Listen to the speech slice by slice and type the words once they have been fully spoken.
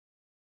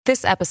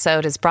This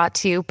episode is brought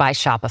to you by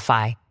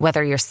Shopify.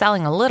 Whether you're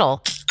selling a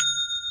little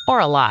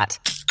or a lot,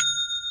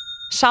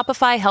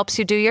 Shopify helps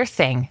you do your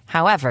thing,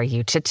 however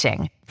you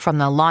cha-ching. From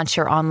the launch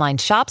your online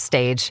shop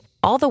stage,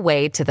 all the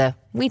way to the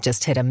we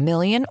just hit 1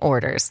 million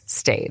orders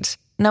stage.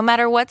 No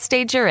matter what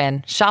stage you're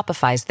in,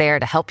 Shopify's there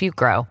to help you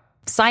grow.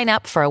 Sign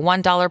up for a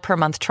 $1 per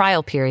month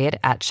trial period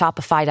at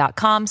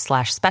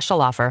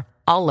shopify.com/special offer,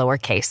 all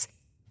lowercase.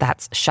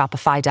 That's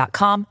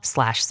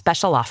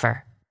shopify.com/special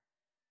offer.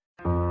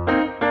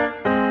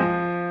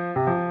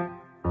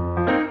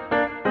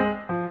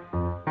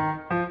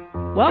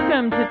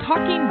 Welcome to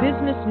Talking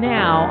Business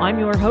Now. I'm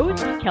your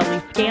host,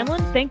 Kelly Scanlon.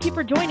 Thank you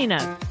for joining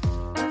us.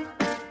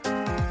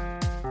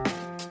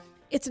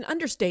 It's an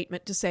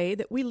understatement to say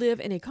that we live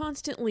in a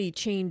constantly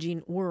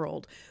changing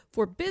world.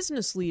 For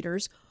business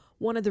leaders,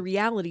 one of the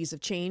realities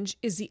of change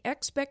is the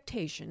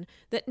expectation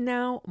that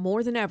now,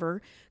 more than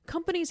ever,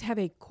 companies have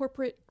a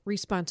corporate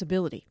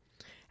responsibility.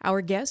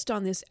 Our guest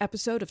on this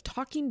episode of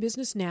Talking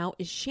Business Now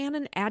is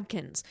Shannon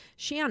Adkins.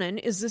 Shannon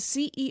is the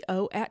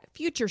CEO at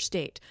Future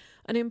State,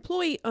 an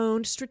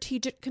employee-owned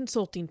strategic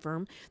consulting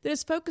firm that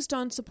is focused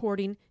on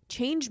supporting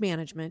change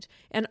management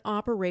and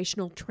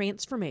operational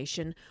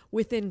transformation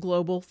within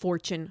global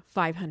Fortune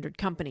 500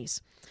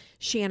 companies.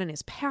 Shannon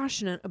is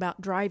passionate about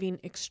driving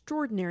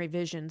extraordinary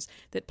visions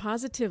that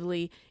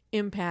positively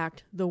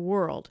impact the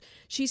world.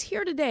 She's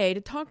here today to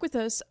talk with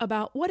us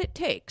about what it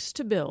takes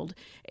to build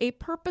a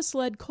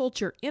purpose-led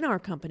culture in our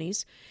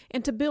companies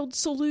and to build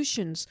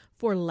solutions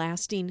for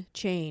lasting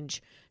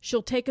change.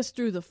 She'll take us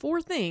through the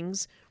 4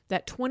 things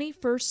that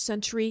 21st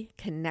century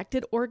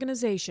connected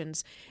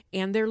organizations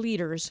and their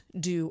leaders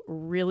do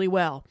really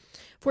well.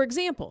 For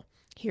example,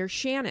 here's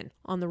Shannon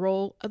on the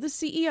role of the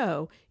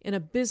CEO in a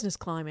business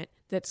climate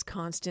that's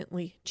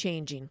constantly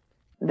changing.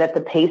 That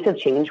the pace of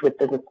change with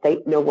business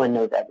state, no one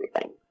knows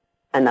everything.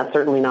 And that's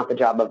certainly not the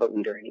job of a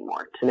leader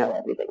anymore, to know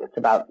everything. It's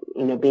about,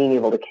 being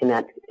able to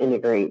connect,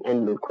 integrate,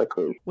 and move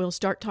quickly. We'll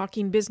start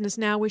talking business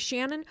now with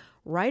Shannon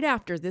right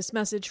after this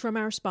message from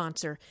our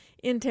sponsor,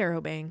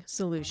 Interrobang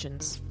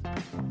Solutions.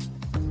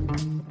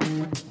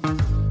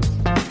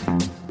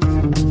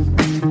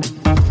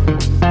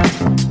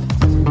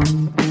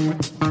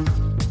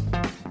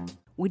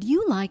 Would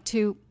you like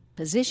to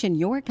position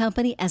your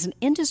company as an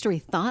industry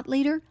thought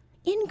leader?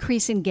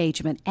 Increase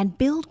engagement and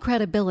build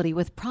credibility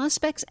with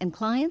prospects and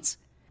clients?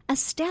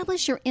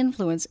 Establish your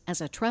influence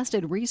as a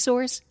trusted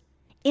resource?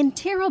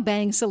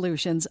 Interrobang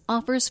Solutions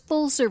offers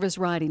full-service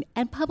writing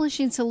and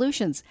publishing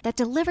solutions that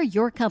deliver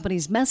your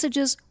company's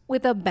messages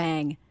with a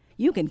bang.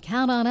 You can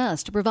count on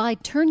us to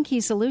provide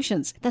turnkey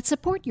solutions that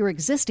support your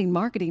existing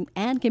marketing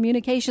and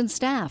communication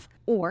staff,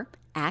 or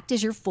act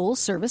as your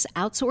full-service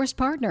outsourced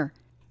partner.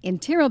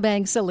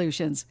 Interrobang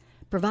Solutions,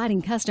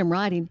 providing custom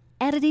writing,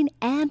 editing,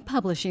 and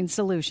publishing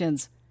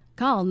solutions.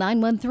 Call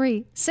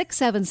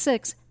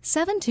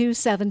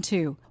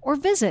 913-676-7272 or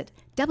visit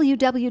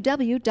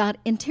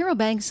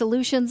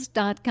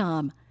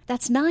www.interrobangsolutions.com.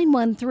 That's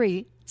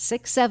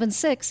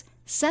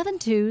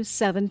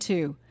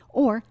 913-676-7272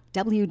 or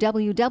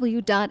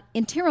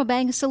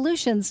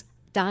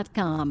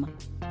www.interrobangsolutions.com.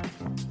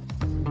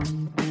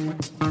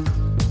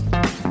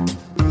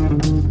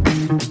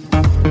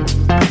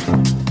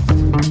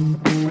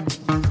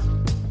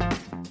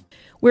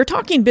 We're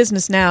talking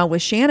business now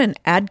with Shannon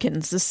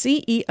Adkins, the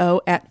CEO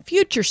at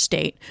Future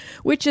State,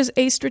 which is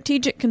a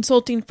strategic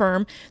consulting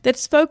firm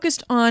that's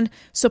focused on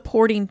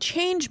supporting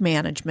change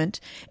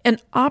management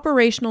and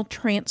operational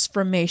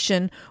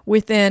transformation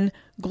within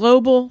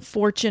global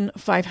Fortune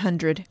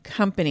 500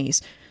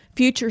 companies.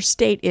 Future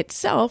State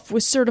itself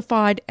was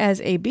certified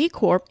as a B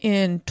Corp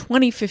in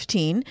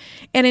 2015,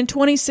 and in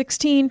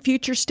 2016,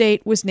 Future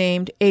State was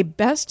named a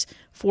Best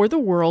for the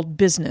World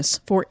business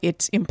for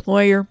its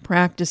employer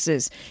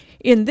practices.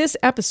 In this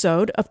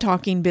episode of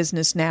Talking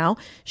Business Now,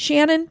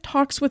 Shannon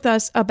talks with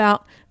us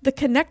about the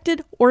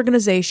connected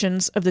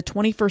organizations of the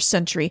 21st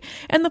century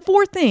and the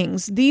 4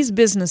 things these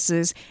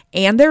businesses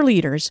and their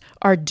leaders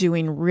are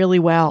doing really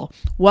well.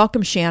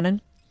 Welcome,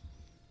 Shannon.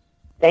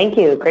 Thank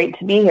you. Great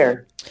to be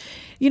here.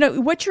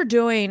 What you're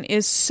doing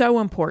is so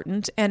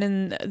important, and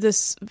in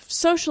this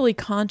socially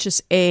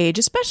conscious age,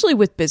 especially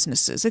with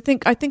businesses,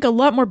 I think a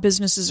lot more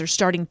businesses are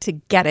starting to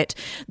get it,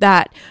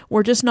 that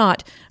we're just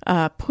not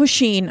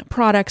pushing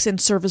products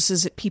and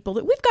services at people,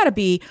 that we've got to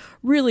be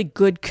really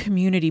good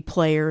community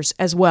players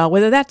as well,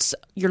 whether that's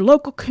your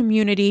local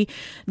community,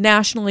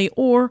 nationally,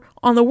 or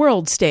on the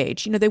world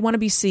stage. They want to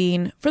be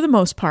seen, for the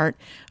most part,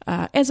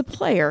 as a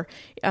player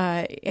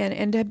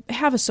and to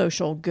have a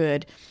social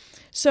good.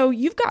 So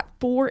you've got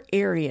 4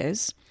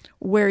 areas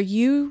where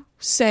you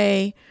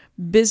say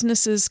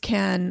businesses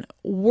can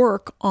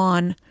work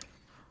on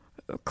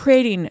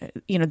creating,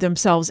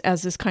 themselves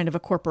as this kind of a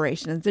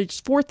corporation. And there's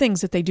 4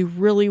 things that they do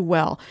really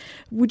well.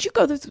 Would you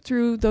go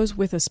through those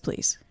with us,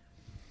 please?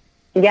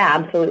 Yeah,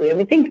 absolutely.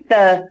 I think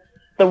the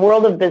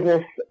world of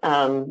business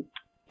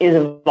is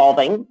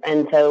evolving.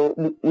 And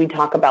so we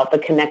talk about the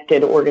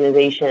connected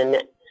organization,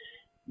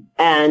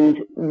 and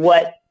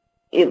what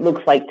it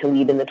looks like to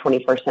lead in the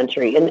 21st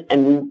century.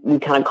 And we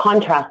kind of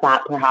contrast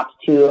that perhaps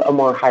to a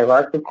more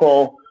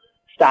hierarchical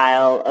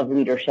style of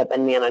leadership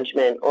and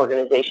management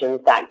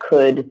organizations that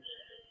could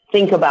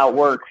think about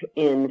work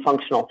in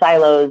functional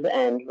silos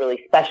and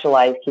really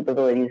specialized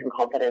capabilities and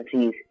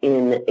competencies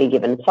in a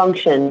given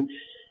function.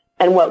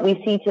 And what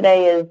we see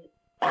today is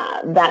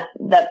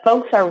that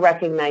folks are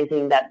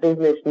recognizing that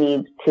business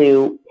needs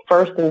to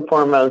first and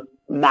foremost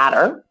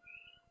matter.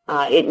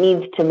 It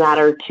needs to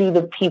matter to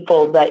the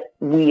people that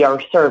we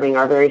are serving,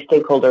 our various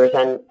stakeholders.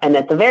 And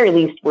at the very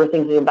least, we're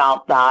thinking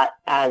about that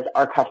as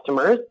our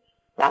customers.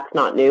 That's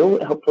not new.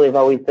 Hopefully, we've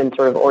always been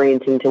sort of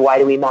orienting to why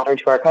do we matter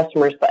to our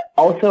customers, but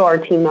also our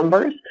team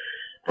members.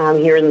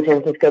 Here in the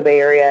San Francisco Bay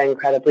Area,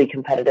 incredibly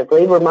competitive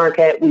labor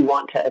market. We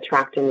want to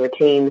attract and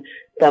retain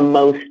the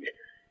most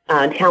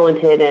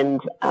talented and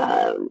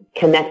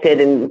connected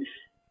and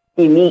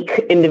unique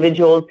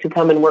individuals to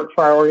come and work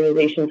for our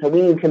organization. So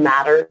we need to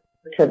matter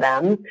to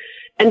them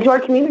and to our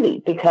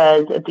community,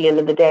 because at the end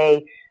of the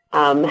day,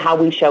 how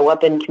we show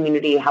up in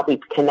community, how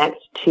we connect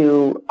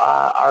to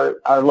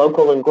our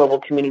local and global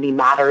community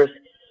matters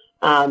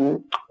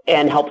and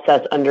helps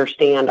us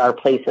understand our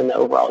place in the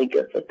overall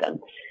ecosystem.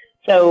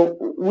 So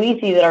we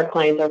see that our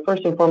clients are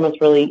first and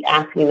foremost really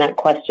asking that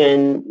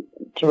question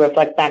to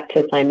reflect back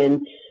to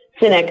Simon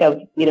Sinek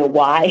of,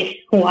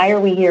 why are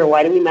we here?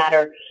 Why do we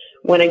matter?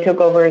 When I took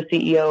over as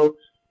CEO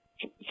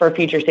for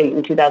Future State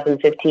in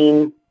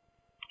 2015,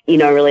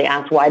 I really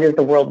asked, why does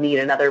the world need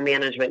another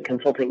management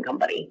consulting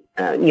company?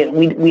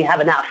 We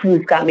have enough.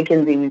 We've got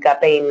McKinsey, we've got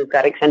Bain, we've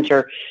got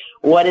Accenture.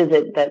 What is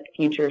it that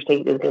Future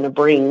State is going to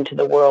bring to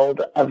the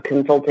world of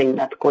consulting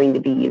that's going to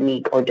be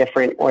unique or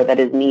different or that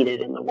is needed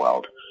in the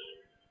world?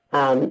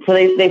 So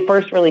they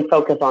first really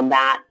focus on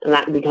that, and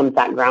that becomes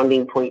that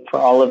grounding point for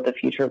all of the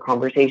future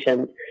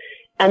conversations.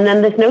 And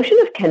then this notion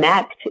of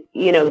connect,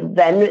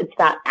 then it's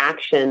that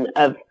action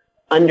of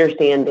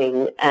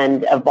understanding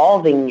and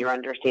evolving your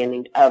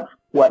understanding of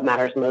what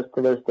matters most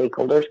to those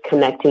stakeholders,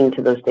 connecting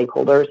to those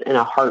stakeholders in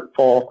a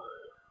heartful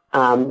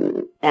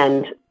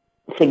and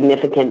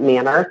significant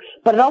manner.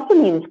 But it also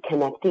means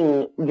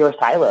connecting your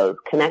silos,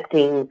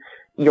 connecting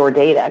your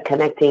data,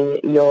 connecting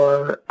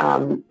your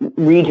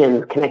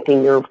regions,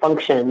 connecting your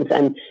functions.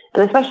 And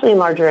especially in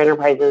larger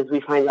enterprises,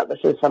 we find that this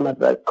is some of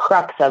the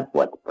crux of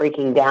what's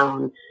breaking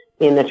down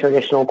in the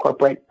traditional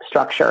corporate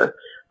structure.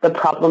 The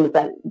problems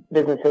that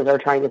businesses are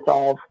trying to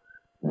solve,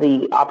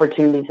 the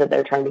opportunities that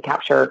they're trying to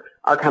capture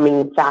are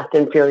coming fast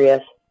and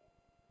furious.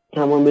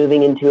 And we're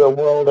moving into a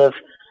world of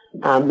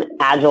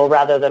agile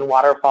rather than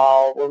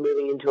waterfall. We're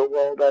moving into a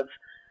world of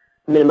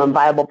minimum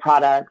viable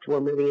product.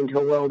 We're moving into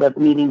a world of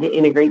needing to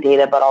integrate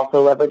data, but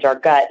also leverage our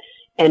gut.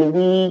 And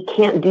we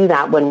can't do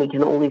that when we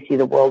can only see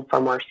the world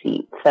from our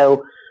seat.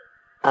 So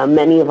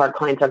many of our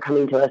clients are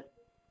coming to us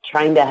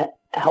trying to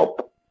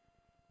help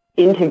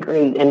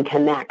integrate and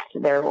connect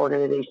their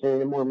organization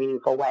in a more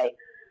meaningful way.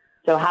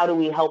 So how do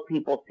we help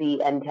people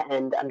see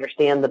end-to-end,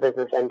 understand the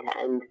business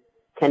end-to-end,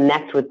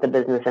 connect with the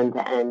business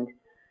end-to-end,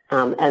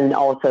 and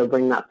also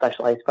bring that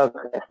specialized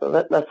focus?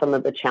 So that's some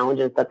of the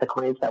challenges that the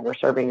clients that we're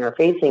serving are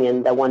facing,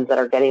 and the ones that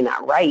are getting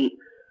that right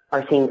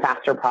are seeing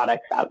faster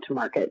products out to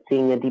market,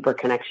 seeing a deeper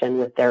connection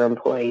with their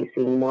employees,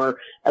 seeing more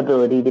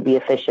ability to be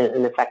efficient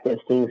and effective,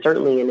 seeing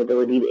certainly an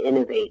ability to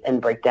innovate and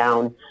break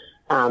down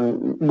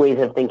ways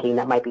of thinking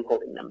that might be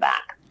holding them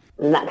back.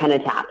 And that kind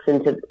of taps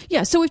into...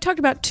 Yeah, so we've talked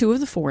about two of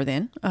the four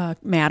then,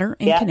 matter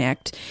and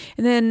connect.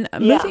 And then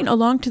moving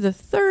along to the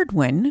third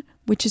one,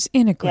 which is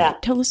integrate. Yeah.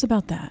 Tell us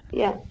about that.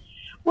 Yeah.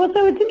 Well,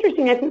 so it's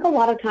interesting. I think a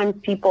lot of times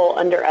people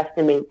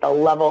underestimate the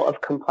level of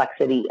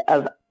complexity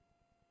of,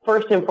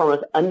 first and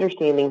foremost,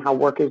 understanding how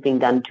work is being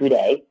done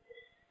today,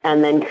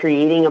 and then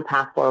creating a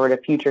path forward, a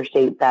future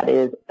state that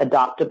is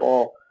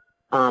adoptable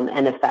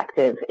and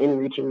effective in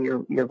reaching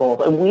your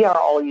goals. And we are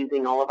all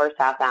using all of our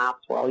SaaS apps.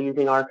 We're all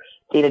using our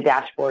data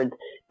dashboards.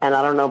 And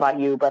I don't know about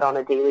you, but on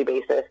a daily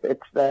basis,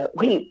 it's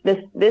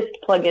this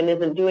plugin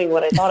isn't doing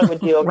what I thought it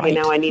would do. Okay, right.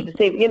 Now I need to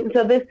save.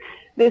 So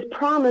this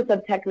promise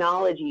of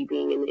technology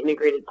being an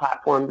integrated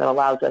platform that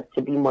allows us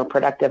to be more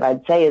productive,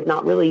 I'd say, is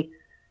not really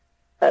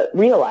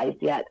realized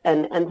yet.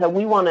 And so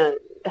we want to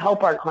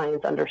help our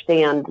clients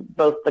understand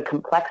both the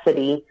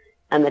complexity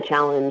and the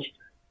challenge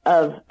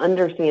of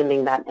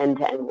understanding that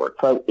end-to-end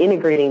workflow,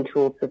 integrating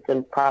tools,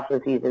 systems,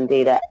 processes, and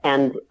data,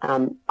 and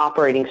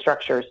operating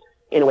structures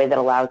in a way that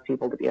allows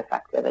people to be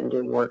effective and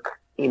doing work,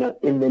 in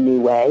the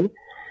new way.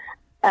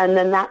 And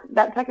then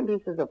that second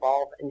piece is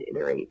evolve and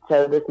iterate.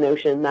 So this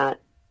notion that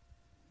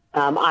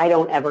I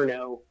don't ever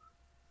know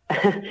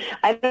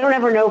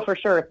for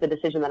sure if the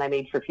decision that I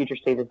made for future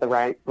state is the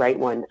right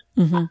one.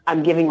 Mm-hmm.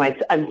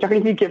 I'm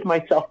starting to give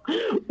myself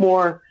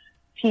more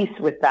peace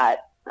with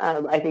that.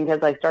 I think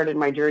as I started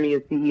my journey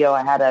as CEO,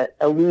 I had an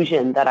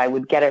illusion that I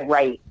would get it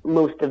right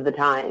most of the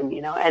time,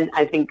 and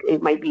I think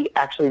it might be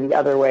actually the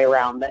other way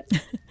around, that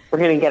we're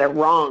going to get it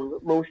wrong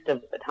most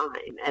of the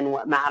time. And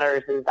what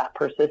matters is that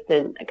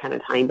persistent kind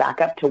of tying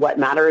back up to what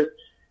matters,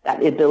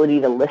 that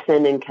ability to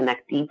listen and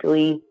connect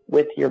deeply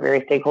with your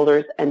various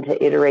stakeholders and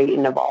to iterate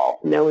and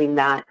evolve, knowing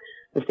that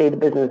the state of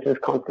business is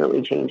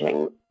constantly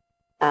changing.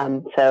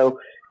 So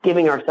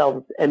giving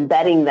ourselves,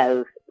 embedding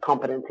those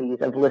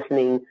competencies of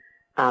listening,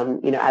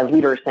 as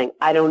leaders saying,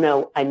 I don't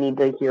know, I need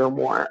to hear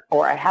more,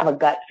 or I have a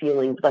gut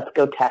feeling, let's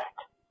go test,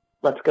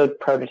 let's go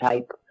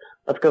prototype,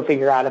 let's go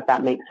figure out if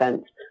that makes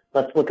sense,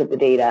 let's look at the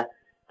data.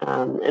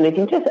 And I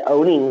think just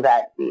owning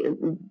that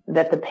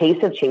the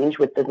pace of change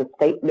with business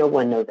state, no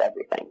one knows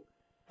everything.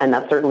 And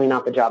that's certainly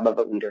not the job of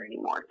a leader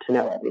anymore, to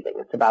know everything.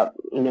 It's about,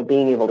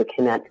 being able to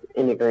connect,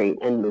 integrate,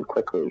 and move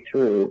quickly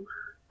through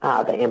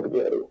the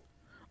ambiguity.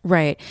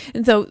 Right.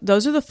 And so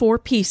those are the 4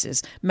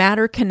 pieces: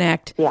 matter,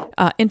 connect,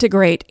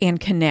 integrate, and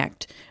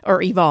connect,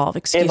 or evolve,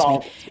 excuse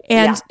me.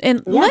 And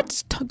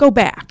let's go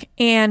back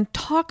and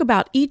talk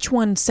about each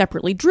one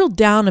separately, drill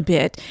down a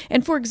bit.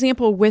 And for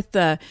example, with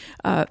the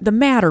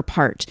matter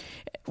part,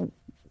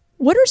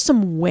 what are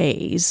some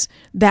ways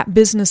that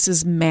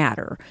businesses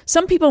matter?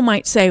 Some people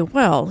might say,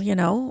 well,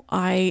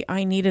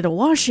 I needed a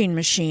washing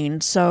machine,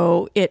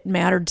 so it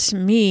mattered to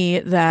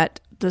me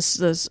that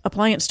this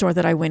appliance store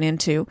that I went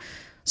into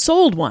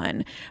sold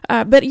one.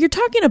 But you're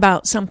talking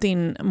about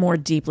something more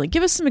deeply.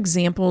 Give us some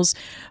examples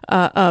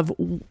of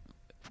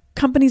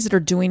companies that are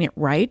doing it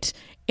right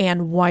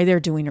and why they're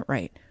doing it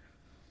right.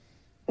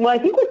 Well, I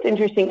think what's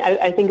interesting,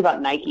 I think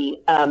about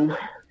Nike.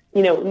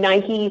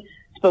 Nike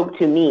spoke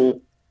to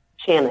me,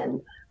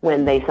 Shannon,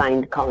 when they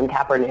signed Colin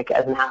Kaepernick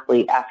as an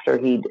athlete after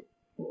he'd,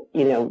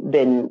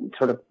 been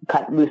sort of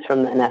cut loose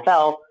from the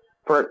NFL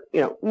for,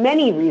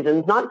 many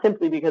reasons, not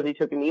simply because he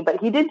took a knee, but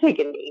he did take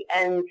a knee.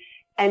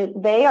 And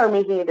they are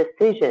making a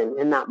decision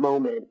in that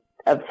moment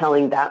of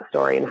telling that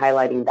story and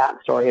highlighting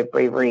that story of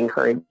bravery and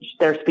courage.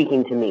 They're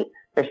speaking to me.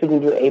 They're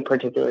speaking to a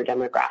particular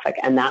demographic,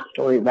 and that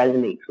story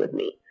resonates with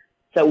me.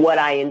 So what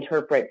I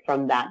interpret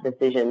from that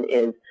decision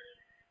is,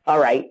 all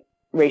right,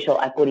 racial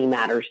equity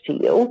matters to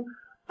you.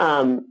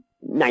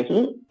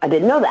 Nike, I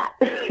didn't know that.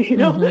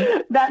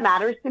 That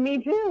matters to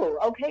me too.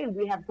 Okay,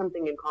 we have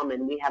something in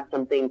common. We have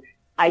something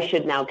I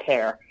should now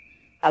care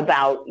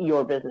about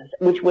your business,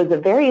 which was a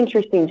very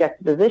interesting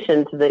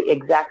juxtaposition to the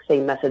exact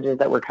same messages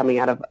that were coming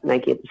out of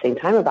Nike at the same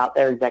time about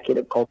their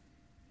executive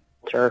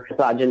culture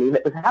misogyny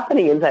that was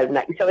happening inside of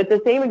Nike. So at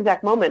the same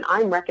exact moment,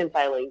 I'm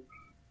reconciling,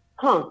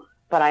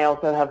 but I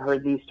also have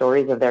heard these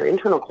stories of their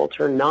internal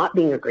culture not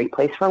being a great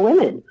place for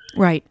women.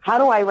 Right. How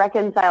do I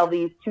reconcile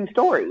these two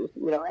stories?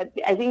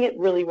 I think it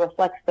really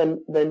reflects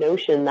the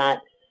notion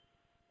that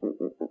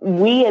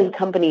we as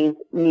companies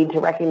need to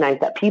recognize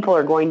that people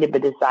are going to be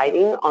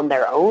deciding on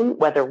their own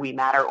whether we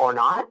matter or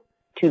not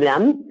to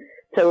them.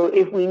 So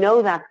if we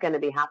know that's going to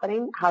be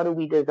happening, how do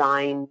we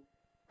design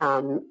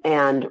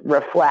and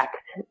reflect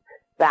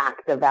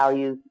back the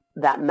values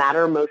that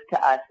matter most to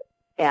us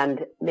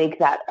and make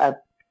that a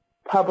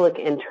public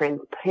and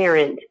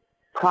transparent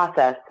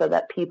process so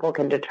that people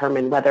can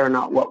determine whether or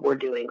not what we're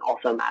doing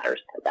also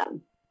matters to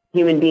them.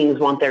 Human beings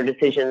want their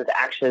decisions,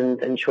 actions,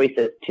 and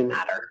choices to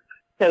matter.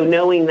 So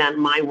knowing that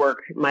my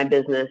work, my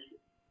business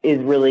is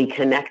really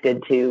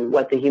connected to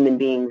what the human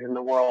beings in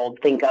the world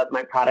think of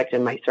my product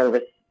and my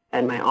service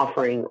and my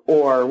offering,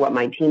 or what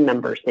my team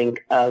members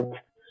think of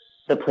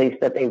the place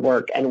that they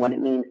work and what it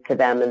means to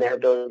them and their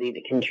ability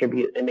to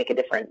contribute and make a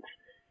difference.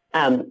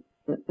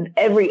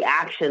 Every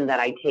action that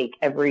I take,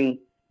 every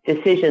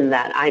decision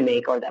that I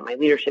make or that my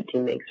leadership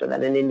team makes or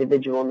that an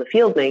individual in the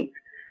field makes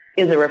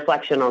is a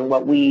reflection on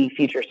what we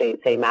Future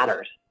State say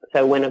matters.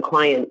 So when a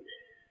client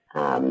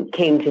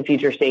came to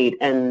Future State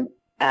and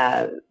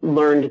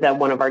learned that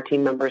one of our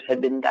team members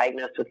had been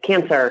diagnosed with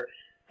cancer,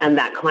 and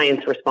that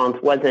client's response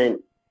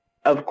wasn't,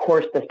 of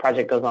course, this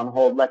project goes on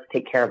hold, let's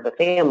take care of the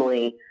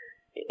family.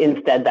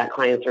 Instead, that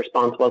client's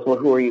response was, well,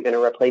 who are you going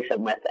to replace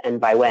him with and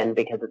by when?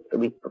 Because it's the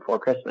week before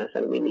Christmas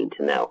and we need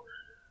to know.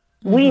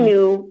 Mm-hmm. We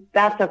knew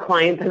that's a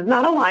client that's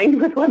not aligned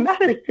with what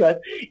matters to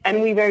us.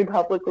 And we very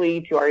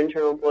publicly to our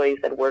internal employees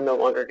said, we're no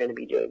longer going to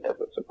be doing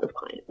business with this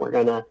client. We're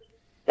going to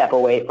step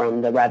away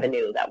from the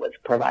revenue that was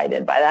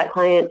provided by that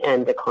client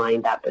and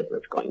decline that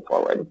business going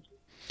forward.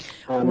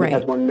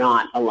 Because we're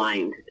not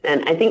aligned.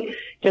 And I think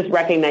just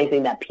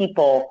recognizing that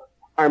people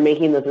are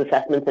making those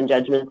assessments and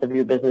judgments of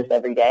your business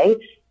every day,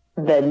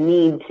 the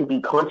need to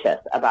be conscious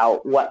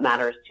about what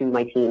matters to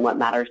my team, what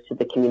matters to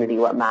the community,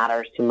 what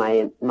matters to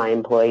my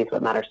employees,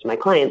 what matters to my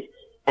clients,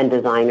 and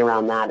design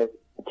around that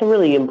it's a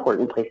really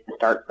important place to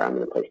start from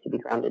and a place to be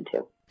grounded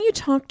to. You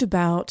talked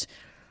about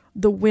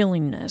the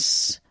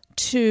willingness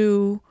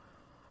to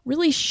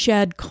really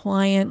shed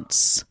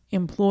clients,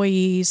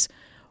 employees,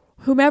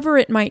 whomever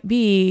it might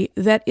be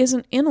that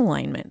isn't in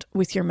alignment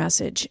with your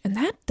message. And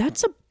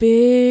that's a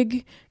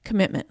big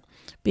commitment,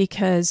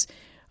 because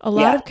a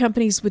lot of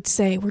companies would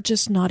say, we're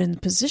just not in the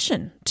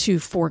position to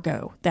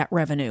forego that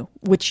revenue,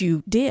 which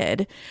you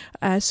did.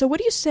 So what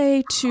do you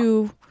say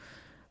to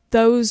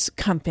those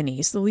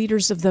companies, the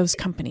leaders of those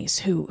companies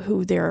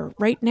who they're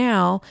right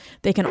now,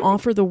 they can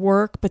offer the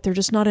work, but they're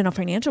just not in a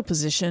financial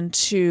position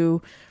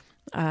to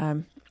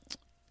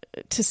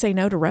say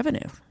no to revenue?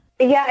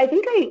 Yeah, I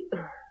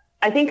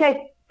think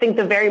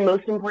the very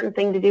most important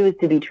thing to do is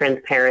to be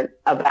transparent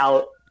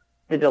about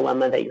the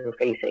dilemma that you're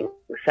facing.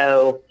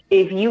 So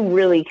if you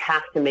really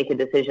have to make a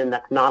decision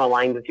that's not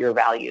aligned with your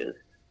values,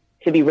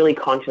 to be really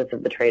conscious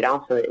of the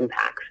trade-offs and the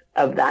impacts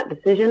of that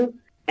decision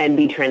and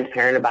be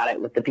transparent about it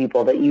with the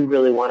people that you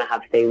really want to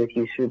have stay with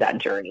you through that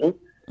journey.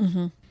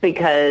 Mm-hmm.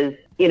 Because,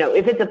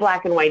 if it's a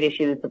black and white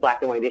issue, it's a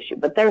black and white issue,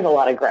 but there's a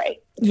lot of gray.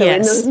 So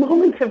in those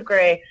moments of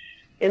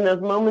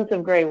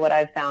gray, what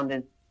I've found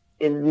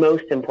is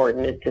most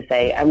important is to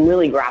say, I'm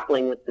really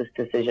grappling with this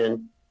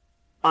decision.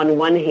 On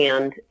one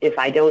hand,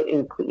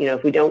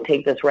 if we don't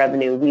take this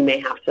revenue, we may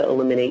have to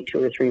eliminate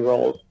 2 or 3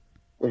 roles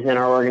within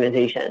our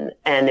organization.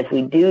 And if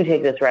we do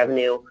take this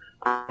revenue,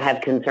 I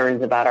have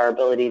concerns about our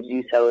ability to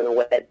do so in a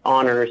way that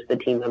honors the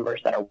team members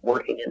that are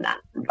working in that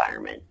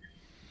environment.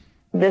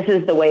 This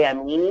is the way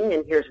I'm leaning,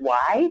 and here's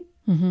why.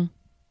 Mm-hmm.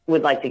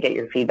 Would like to get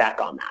your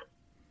feedback on that.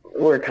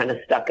 We're kind of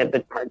stuck at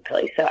the hard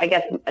place. So I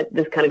guess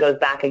this kind of goes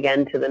back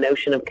again to the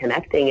notion of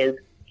connecting is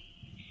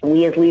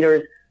we as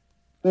leaders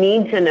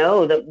need to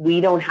know that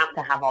we don't have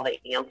to have all the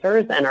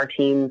answers, and our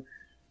team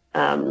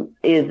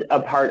is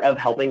a part of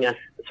helping us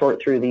sort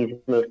through these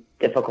most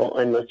difficult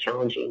and most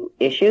challenging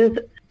issues.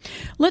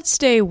 Let's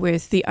stay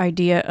with the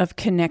idea of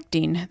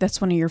connecting.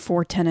 That's one of your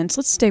 4 tenets.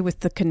 Let's stay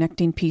with the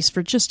connecting piece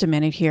for just a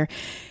minute here.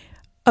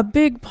 A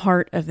big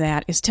part of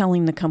that is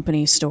telling the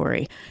company's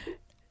story.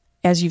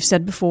 As you've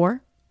said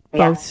before,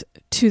 both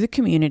to the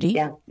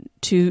community,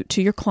 to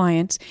your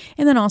clients,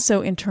 and then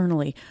also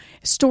internally.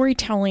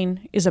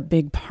 Storytelling is a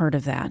big part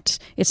of that.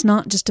 It's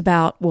not just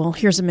about, well,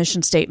 here's a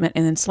mission statement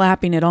and then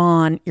slapping it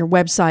on your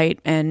website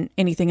and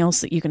anything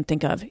else that you can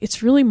think of.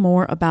 It's really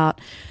more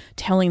about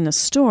telling the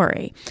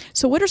story.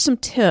 So what are some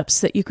tips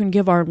that you can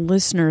give our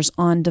listeners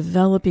on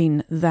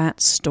developing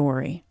that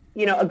story?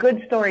 A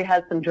good story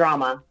has some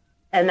drama.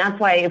 And that's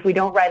why if we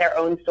don't write our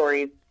own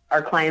stories,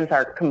 our clients,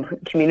 our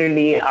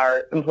community,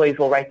 our employees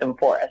will write them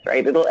for us,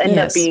 right? It'll end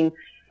up being,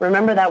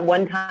 remember that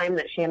one time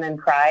that Shannon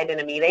cried in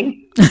a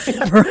meeting?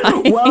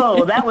 Right.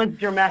 Whoa, that was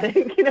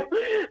dramatic,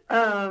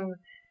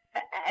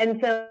 And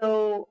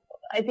so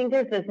I think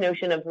there's this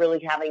notion of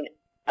really having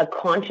a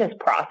conscious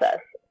process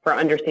for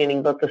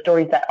understanding both the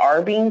stories that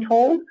are being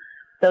told,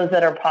 those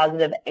that are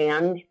positive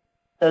and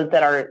those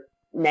that are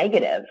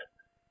negative,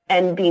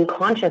 and being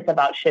conscious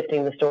about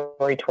shifting the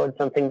story towards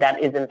something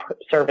that is in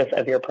service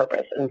of your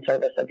purpose and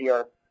service of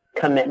your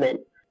commitment.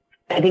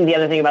 I think the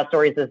other thing about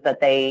stories is that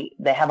they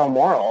have a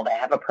moral, they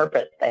have a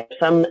purpose, they have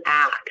some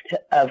act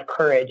of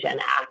courage, an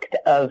act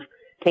of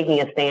taking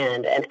a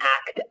stand, an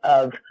act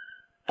of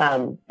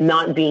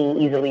not being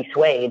easily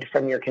swayed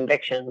from your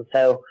convictions.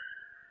 So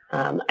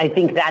I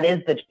think that is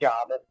the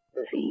job of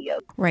the CEO.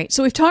 Right.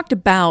 So we've talked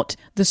about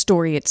the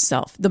story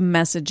itself, the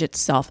message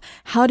itself.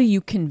 How do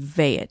you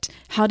convey it?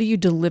 How do you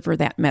deliver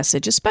that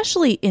message,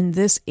 especially in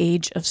this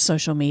age of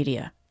social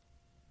media?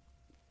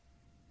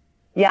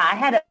 Yeah, I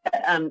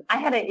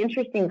had an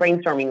interesting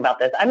brainstorming about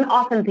this. I'm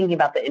often thinking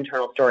about the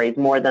internal stories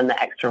more than the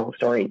external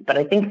stories, but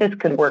I think this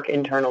could work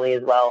internally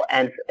as well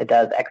as it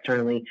does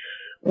externally.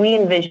 We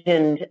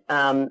envisioned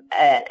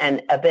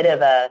a bit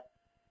of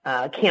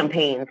a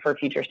campaign for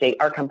Future State.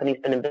 Our company's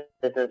been in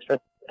business for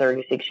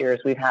 36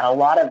 years. We've had a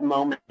lot of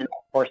moments in the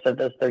course of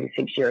those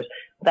 36 years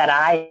that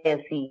I, as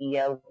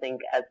CEO, think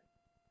as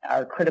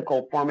are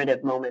critical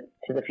formative moments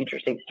to the Future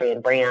State story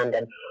and brand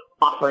and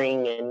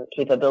offering and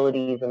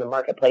capabilities in the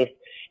marketplace.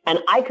 And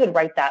I could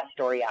write that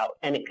story out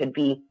and it could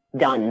be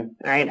done,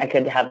 right? I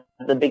could have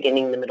the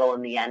beginning, the middle,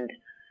 and the end.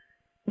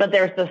 But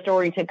there's the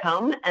story to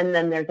come, and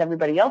then there's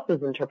everybody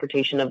else's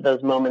interpretation of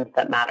those moments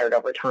that mattered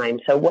over time.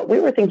 So what we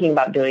were thinking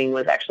about doing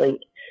was actually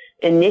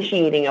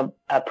initiating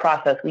a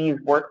process. We use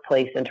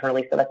Workplace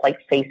internally, so that's like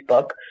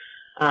Facebook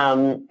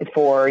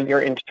for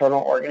your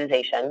internal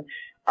organization.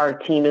 Our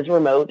team is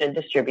remote and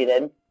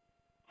distributed,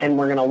 and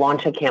we're going to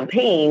launch a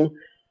campaign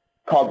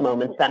called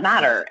Moments That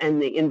Matter.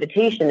 And the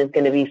invitation is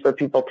going to be for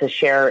people to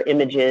share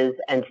images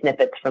and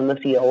snippets from the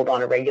field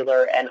on a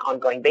regular and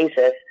ongoing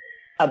basis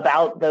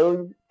about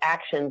those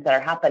actions that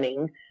are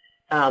happening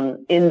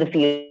in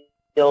the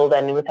field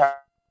and with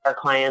our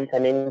clients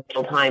and in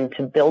real time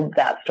to build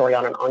that story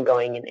on an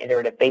ongoing and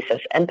iterative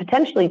basis, and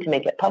potentially to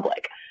make it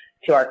public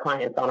to our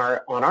clients on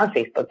our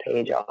Facebook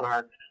page, on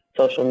our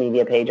social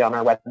media page, on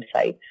our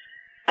website.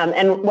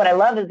 And what I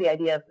love is the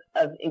idea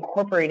of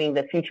incorporating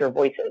the future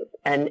voices.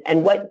 And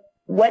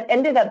what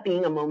ended up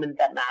being a moment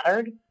that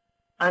mattered,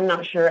 I'm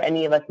not sure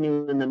any of us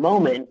knew in the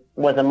moment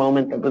was a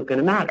moment that was going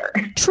to matter.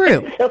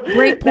 True. So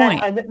great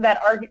point. So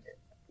that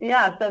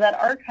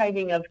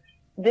archiving of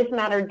this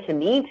mattered to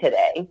me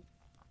today,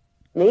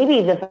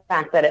 maybe the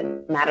fact that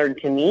it mattered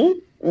to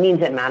me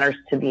means it matters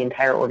to the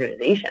entire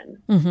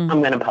organization. Mm-hmm. I'm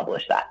going to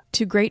publish that.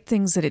 Two great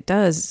things that it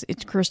does,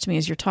 it occurs to me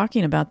as you're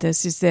talking about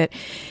this, is that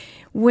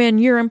when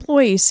your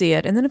employees see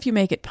it, and then if you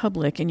make it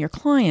public and your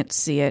clients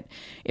see it,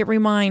 it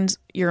reminds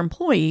your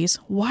employees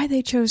why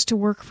they chose to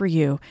work for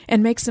you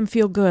and makes them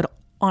feel good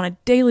on a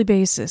daily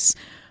basis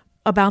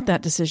about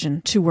that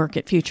decision to work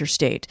at Future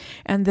State.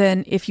 And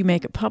then if you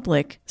make it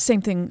public,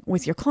 same thing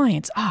with your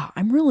clients.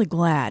 I'm really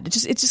glad.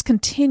 It just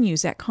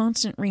continues that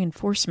constant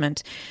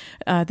reinforcement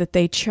that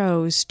they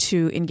chose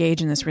to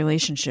engage in this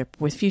relationship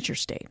with Future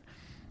State.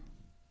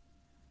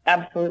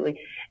 Absolutely.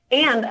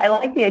 And I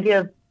like the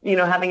idea of,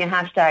 having a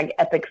hashtag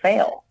epic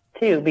fail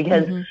too,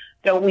 because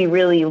don't we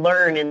really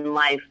learn in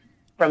life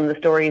from the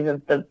stories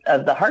of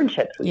the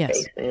hardships we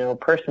face?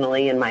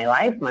 Personally in my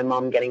life, my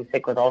mom getting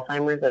sick with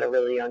Alzheimer's at a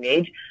really young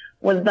age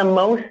was the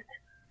most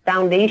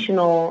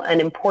foundational and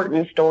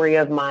important story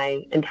of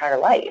my entire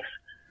life.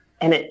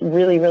 And it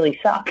really, really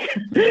sucked.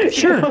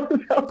 Sure.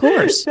 Of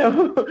course.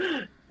 So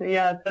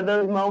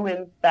those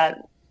moments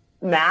that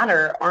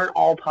matter aren't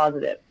all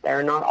positive.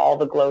 They're not all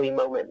the glowy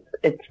moments.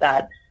 It's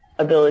that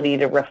ability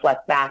to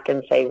reflect back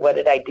and say, what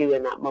did I do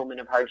in that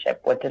moment of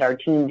hardship? What did our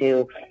team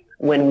do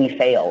when we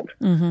failed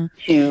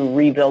to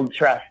rebuild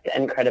trust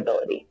and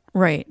credibility?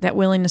 Right. That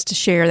willingness to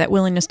share, that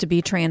willingness to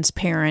be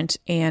transparent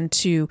and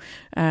to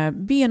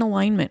be in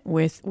alignment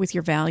with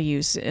your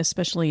values,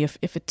 especially if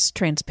it's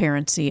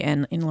transparency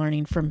and in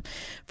learning from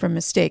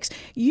mistakes.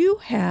 You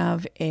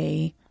have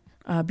a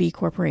B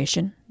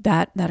Corporation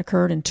that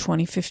occurred in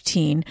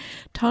 2015.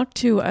 Talk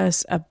to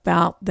us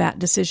about that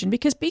decision,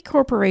 because B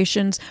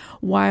Corporations,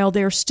 while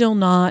they're still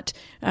not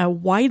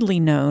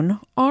widely known,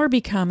 are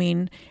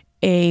becoming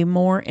a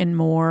more and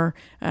more,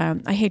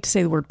 I hate to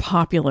say the word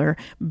popular,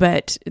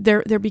 but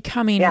they're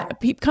becoming,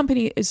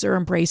 companies are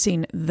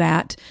embracing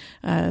that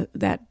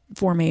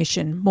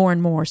formation more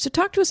and more. So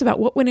talk to us about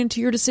what went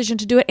into your decision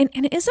to do it.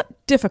 And is it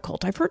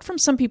difficult? I've heard from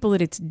some people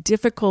that it's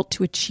difficult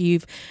to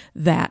achieve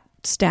that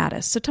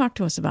status. So talk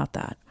to us about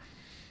that.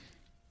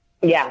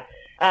 Yeah.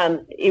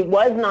 It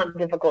was not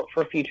difficult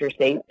for Future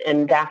State,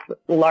 and that's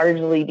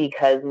largely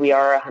because we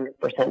are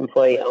 100%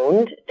 employee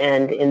owned.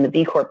 And in the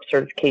B Corp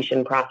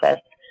certification process,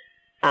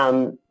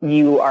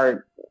 you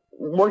are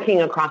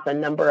working across a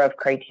number of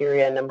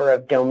criteria, a number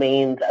of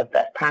domains of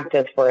best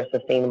practice for a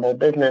sustainable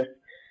business.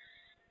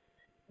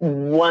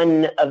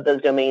 One of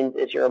those domains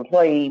is your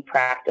employee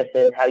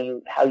practices, how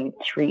you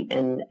treat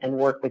and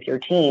work with your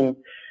team.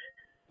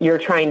 You're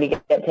trying to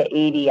get to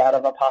 80 out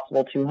of a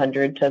possible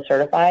 200 to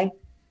certify.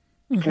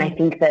 And I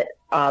think that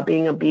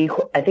being a B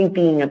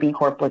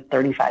Corp was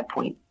 35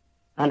 points,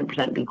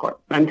 100% B Corp.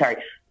 I'm sorry,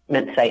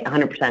 meant to say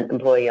 100%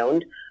 employee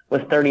owned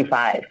was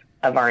 35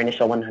 of our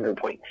initial 100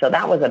 points. So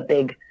that was a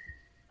big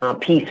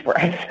piece for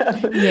us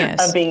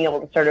of being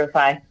able to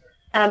certify.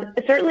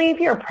 Certainly if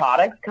you're a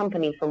products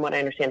company, from what I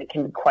understand, it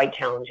can be quite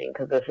challenging,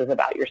 because this is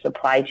about your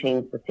supply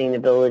chain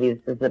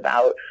sustainability. This is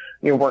about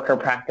your worker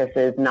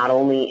practices, not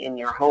only in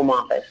your home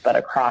office, but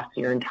across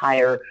your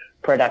entire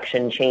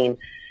production chain.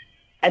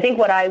 I think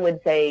what I would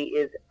say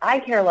is I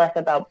care less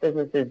about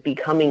businesses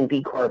becoming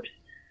B Corps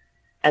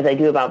as I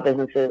do about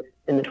businesses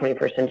in the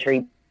 21st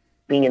century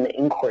being in the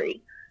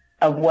inquiry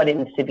of what it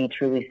means to be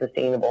truly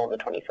sustainable in the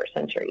 21st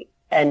century.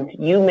 And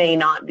you may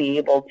not be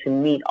able to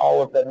meet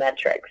all of the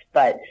metrics,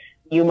 but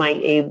you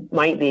might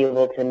be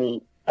able to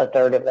meet a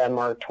third of them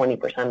or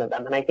 20% of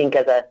them. And I think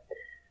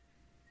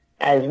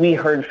as we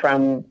heard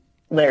from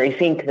Larry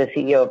Fink, the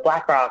CEO of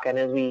BlackRock, and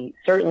as we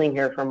certainly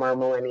hear from our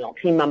millennial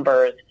team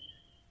members,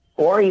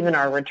 or even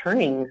our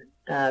returning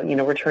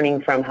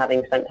from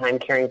having spent time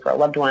caring for a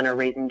loved one or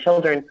raising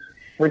children,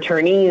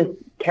 returnees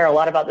care a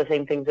lot about the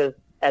same things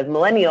as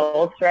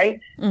millennials, right?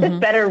 This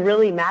better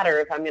really matter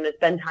if I'm going to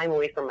spend time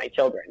away from my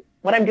children.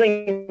 What I'm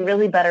doing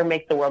really better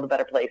make the world a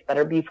better place,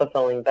 better be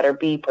fulfilling, better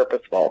be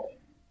purposeful.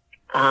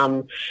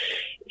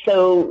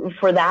 So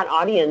for that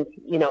audience,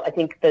 I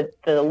think that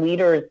the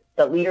leaders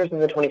of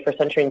the 21st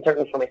century, and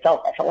certainly for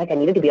myself, I felt like I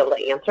needed to be able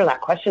to answer that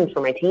question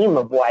for my team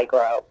of why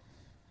grow,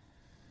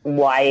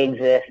 why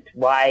exist,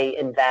 why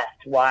invest,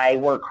 why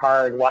work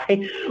hard,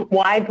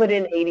 why put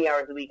in 80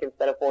 hours a week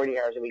instead of 40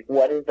 hours a week?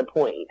 What is the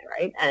point,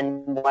 right?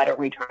 And what are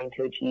we trying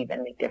to achieve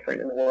and make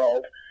different in the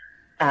world?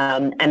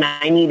 And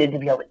I needed to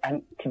be able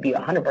to be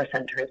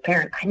 100%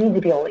 transparent. I need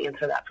to be able to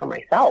answer that for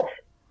myself.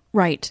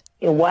 Right.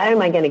 What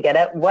am I going to get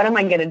at? What am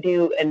I going to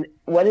do? And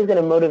what is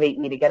going to motivate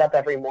me to get up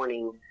every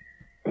morning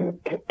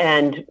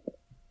and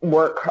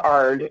work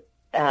hard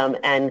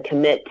and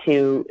commit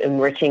to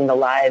enriching the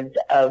lives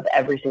of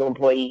every single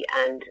employee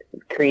and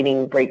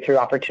creating breakthrough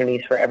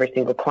opportunities for every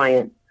single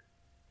client?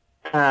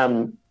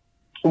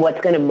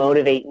 What's going to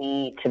motivate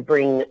me to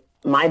bring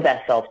my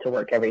best self to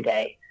work every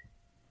day?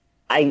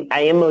 I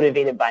am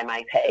motivated by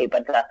my pay,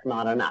 but that's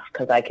not enough,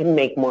 because I can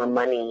make more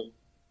money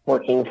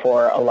working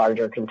for a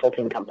larger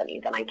consulting company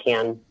than I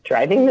can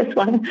driving this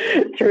one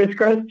through its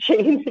growth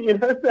chain.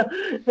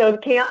 So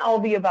it can't all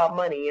be about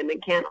money, and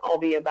it can't all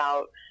be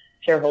about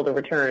shareholder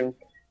returns.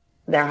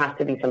 There has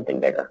to be something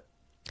bigger,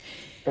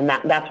 and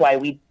that's why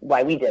we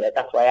did it.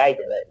 That's why I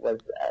did it. Was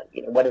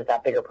what is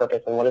that bigger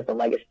purpose, and what is the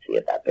legacy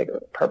of that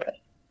bigger purpose?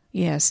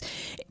 Yes.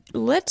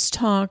 Let's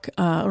talk,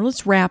 or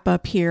let's wrap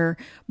up here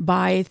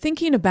by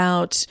thinking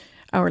about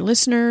our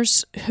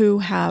listeners who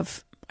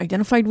have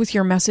identified with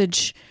your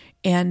message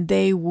and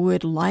they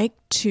would like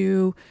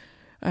to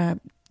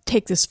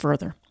take this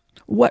further.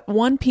 What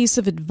one piece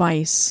of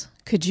advice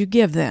could you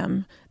give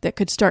them that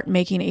could start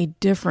making a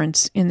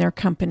difference in their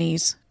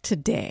companies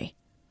today?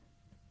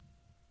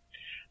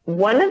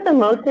 One of the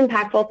most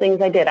impactful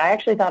things I did, I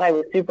actually thought I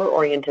was super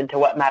oriented to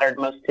what mattered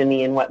most to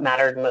me and what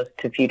mattered most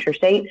to Future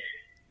State.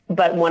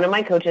 But one of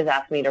my coaches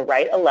asked me to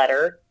write a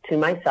letter to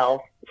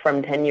myself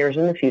from 10 years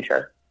in the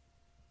future,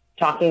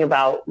 talking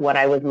about what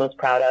I was most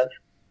proud of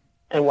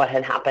and what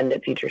had happened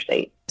at Future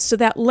State. So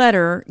that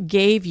letter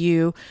gave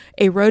you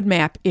a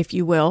roadmap, if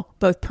you will,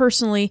 both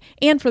personally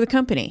and for the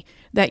company,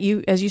 that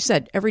you, as you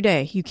said, every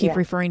day you keep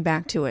referring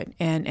back to it,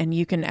 and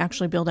you can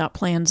actually build out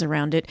plans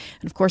around it.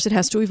 And of course, it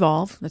has to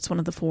evolve. That's one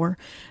of the 4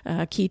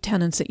 key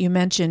tenets that you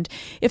mentioned.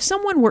 If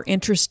someone were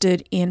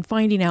interested in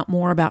finding out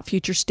more about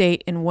Future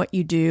State and what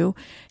you do,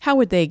 how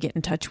would they get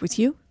in touch with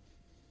you?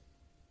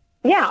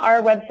 Yeah,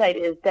 our website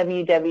is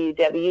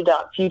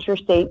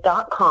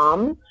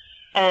www.futurestate.com.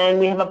 And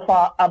we have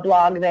a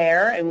blog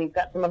there, and we've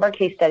got some of our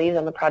case studies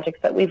on the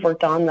projects that we've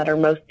worked on that are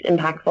most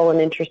impactful and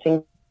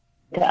interesting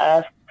to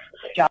us.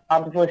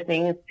 Jobs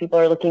listings, people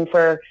are looking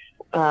for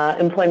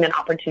employment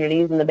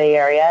opportunities in the Bay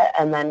Area.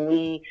 And then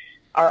we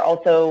are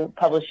also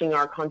publishing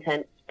our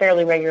content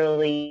fairly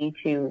regularly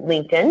to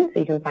LinkedIn. So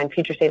you can find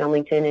Future State on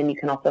LinkedIn, and you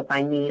can also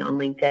find me on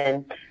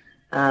LinkedIn,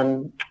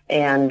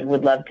 and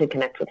would love to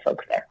connect with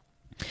folks there.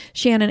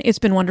 Shannon, it's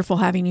been wonderful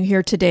having you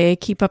here today.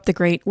 Keep up the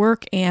great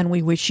work, and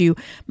we wish you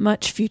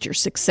much future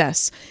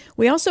success.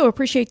 We also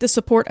appreciate the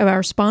support of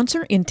our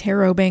sponsor,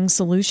 Interrobang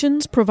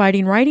Solutions,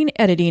 providing writing,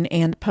 editing,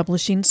 and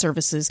publishing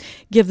services.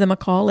 Give them a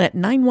call at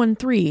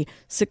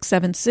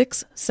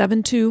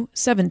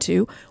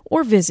 913-676-7272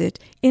 or visit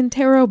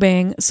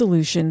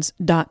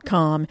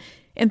interrobangsolutions.com.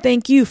 And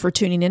thank you for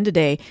tuning in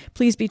today.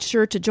 Please be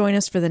sure to join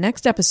us for the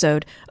next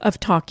episode of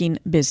Talking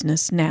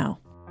Business Now.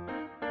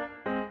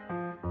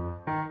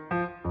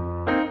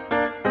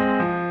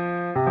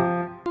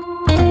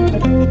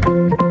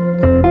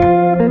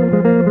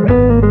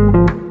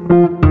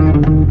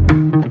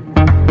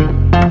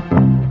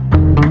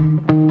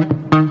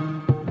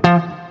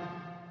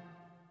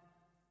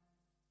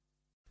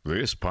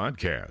 This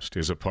podcast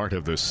is a part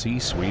of the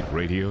C-Suite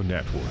Radio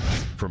Network.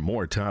 For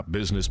more top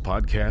business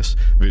podcasts,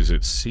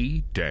 visit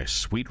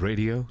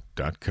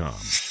c-suiteradio.com.